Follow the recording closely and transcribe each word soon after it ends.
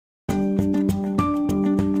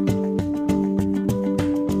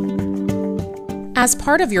As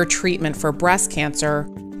part of your treatment for breast cancer,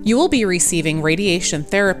 you will be receiving radiation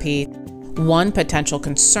therapy. One potential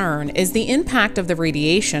concern is the impact of the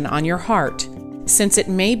radiation on your heart, since it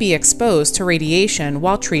may be exposed to radiation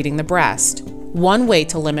while treating the breast. One way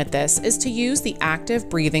to limit this is to use the Active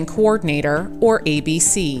Breathing Coordinator, or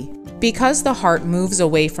ABC. Because the heart moves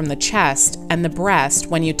away from the chest and the breast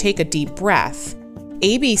when you take a deep breath,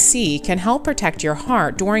 ABC can help protect your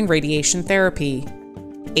heart during radiation therapy.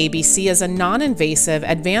 ABC is a non-invasive,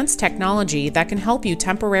 advanced technology that can help you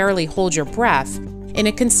temporarily hold your breath in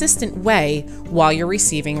a consistent way while you're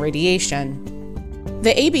receiving radiation.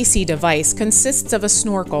 The ABC device consists of a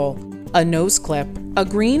snorkel, a nose clip, a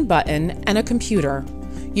green button, and a computer.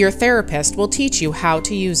 Your therapist will teach you how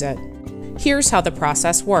to use it. Here's how the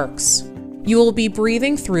process works. You will be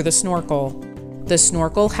breathing through the snorkel. The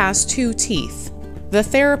snorkel has 2 teeth. The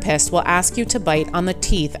therapist will ask you to bite on the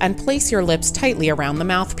teeth and place your lips tightly around the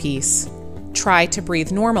mouthpiece. Try to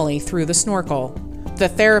breathe normally through the snorkel. The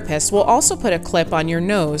therapist will also put a clip on your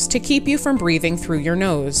nose to keep you from breathing through your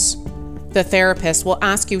nose. The therapist will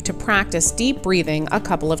ask you to practice deep breathing a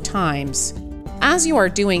couple of times. As you are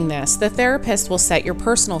doing this, the therapist will set your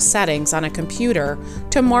personal settings on a computer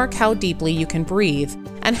to mark how deeply you can breathe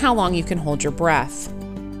and how long you can hold your breath.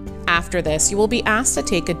 After this, you will be asked to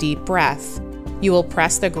take a deep breath. You will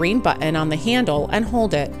press the green button on the handle and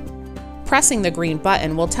hold it. Pressing the green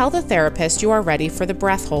button will tell the therapist you are ready for the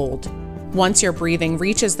breath hold. Once your breathing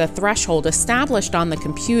reaches the threshold established on the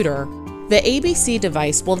computer, the ABC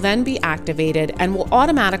device will then be activated and will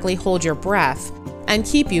automatically hold your breath and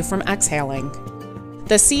keep you from exhaling.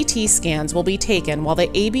 The CT scans will be taken while the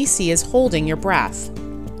ABC is holding your breath.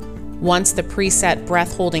 Once the preset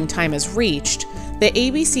breath holding time is reached, the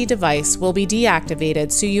ABC device will be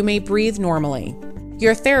deactivated so you may breathe normally.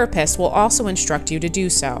 Your therapist will also instruct you to do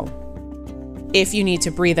so. If you need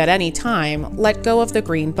to breathe at any time, let go of the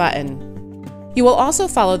green button. You will also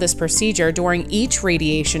follow this procedure during each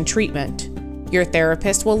radiation treatment. Your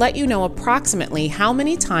therapist will let you know approximately how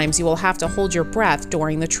many times you will have to hold your breath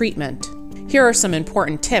during the treatment. Here are some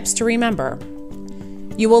important tips to remember.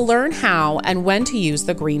 You will learn how and when to use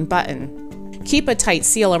the green button. Keep a tight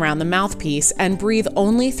seal around the mouthpiece and breathe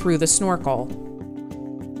only through the snorkel.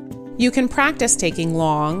 You can practice taking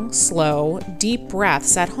long, slow, deep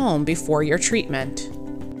breaths at home before your treatment.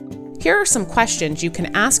 Here are some questions you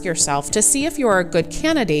can ask yourself to see if you are a good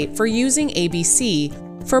candidate for using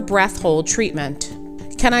ABC for breath hold treatment.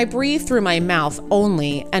 Can I breathe through my mouth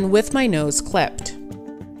only and with my nose clipped?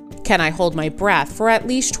 Can I hold my breath for at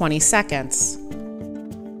least 20 seconds?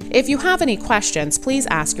 If you have any questions, please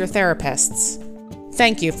ask your therapists.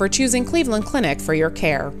 Thank you for choosing Cleveland Clinic for your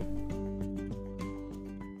care.